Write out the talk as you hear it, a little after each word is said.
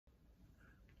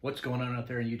What's going on out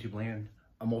there in YouTube land?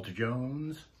 I'm Walter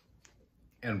Jones,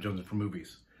 and I'm Jones for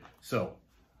Movies. So,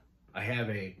 I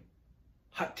have a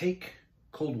hot take,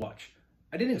 cold watch.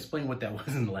 I didn't explain what that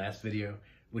was in the last video,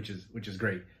 which is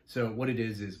great. So what it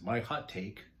is my hot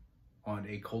take on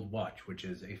a cold watch, which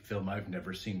is a film I've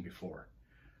never seen before.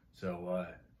 So,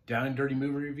 down and dirty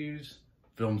movie reviews,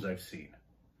 films I've seen.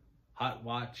 Hot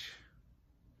watch,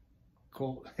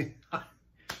 cold,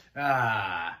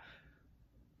 hot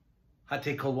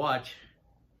take, cold watch,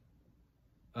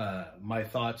 my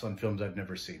thoughts on films I've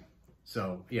never seen.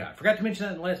 So yeah, I forgot to mention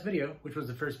that in the last video, which was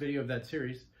the first video of that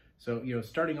series. So, you know,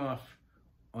 starting off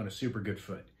on a super good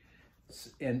foot.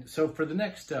 And so for the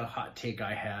next hot take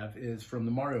I have is from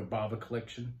the Mario Bava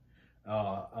collection.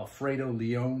 Alfredo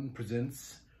Leon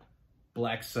presents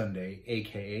Black Sunday,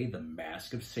 aka The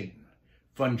Mask of Satan.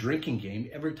 Fun drinking game.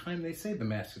 Every time they say The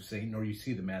Mask of Satan or you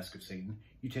see The Mask of Satan,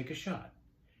 you take a shot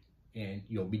and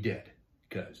you'll be dead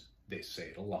because they say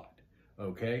it a lot.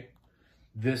 Okay?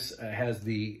 This has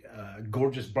the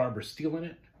gorgeous Barbara Steele in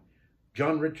it,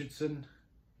 John Richardson,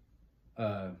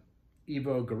 Ivo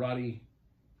Garrani,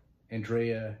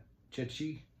 Andrea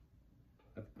Checchi.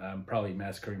 I'm probably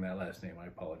massacring that last name. I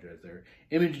apologize there.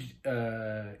 Image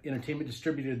Entertainment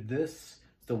distributed this.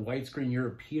 It's the widescreen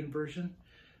European version.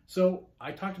 So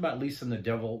I talked about Lisa and the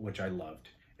Devil, which I loved.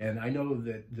 And I know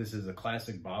that this is a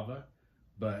classic Bava,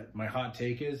 but my hot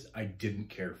take is I didn't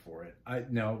care for it.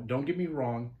 Now, don't get me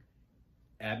wrong.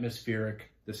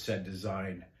 Atmospheric, the set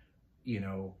design, you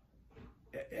know,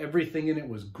 everything in it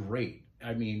was great.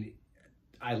 I mean,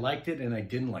 I liked it and I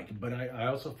didn't like it, but I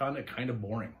also found it kind of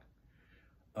boring.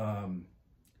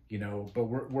 You know, but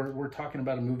we're talking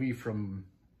about a movie from,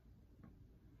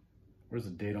 where's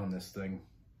the date on this thing?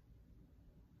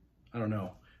 I don't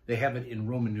know. They have it in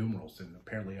Roman numerals, and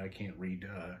apparently I can't read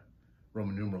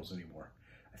Roman numerals anymore.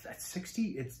 That's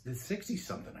 60. It's 60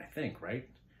 something, I think, right?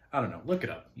 I don't know. Look it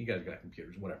up. You guys got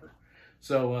computers, whatever.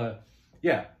 So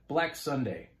yeah, Black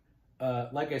Sunday.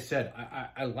 Like I said,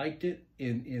 I liked it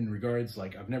in regards,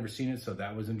 like, I've never seen it, so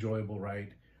that was enjoyable,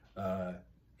 right?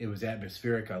 It was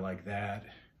atmospheric. I like that.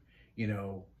 You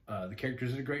know, the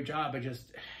characters did a great job.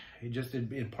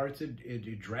 In parts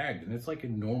it dragged, and it's like a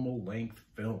normal length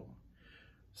film.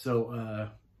 So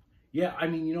yeah, I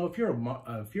mean, you know, if you're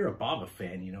a Bava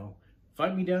fan, you know,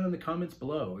 fight me down in the comments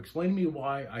below. Explain to me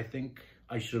why I think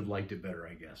I should have liked it better,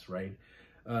 I guess, right?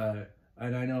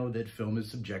 And I know that film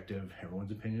is subjective.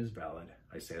 Everyone's opinion is valid.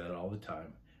 I say that all the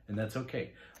time, and that's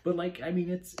okay. But, like, I mean,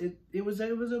 it was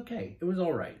okay. It was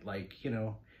all right. Like, you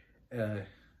know,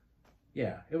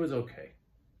 yeah, it was okay.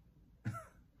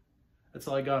 That's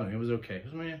all I got on it. It was okay. It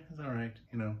was, man, it's all right.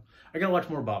 You know, I gotta watch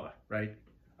more Bava, right?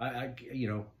 You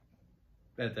know,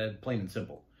 that plain and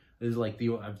simple. This is like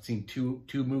I've seen two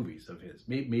movies of his,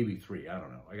 maybe three. I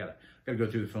don't know. I gotta go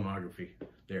through the filmography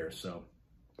there. So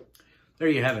there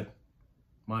you have it.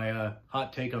 My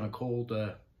hot take on a cold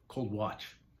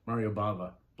watch. Mario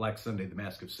Bava, Black Sunday, The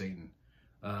Mask of Satan.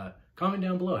 Comment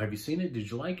down below. Have you seen it? Did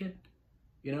you like it?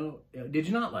 You know, did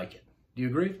you not like it? Do you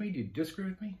agree with me? Do you disagree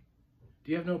with me?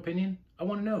 Do you have no opinion? I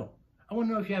want to know. I want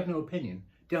to know if you have no opinion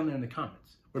down there in the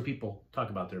comments where people talk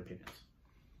about their opinions.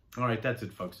 All right, that's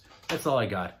it, folks. That's all I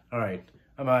got. All right,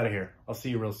 I'm out of here. I'll see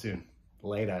you real soon.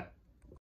 Later.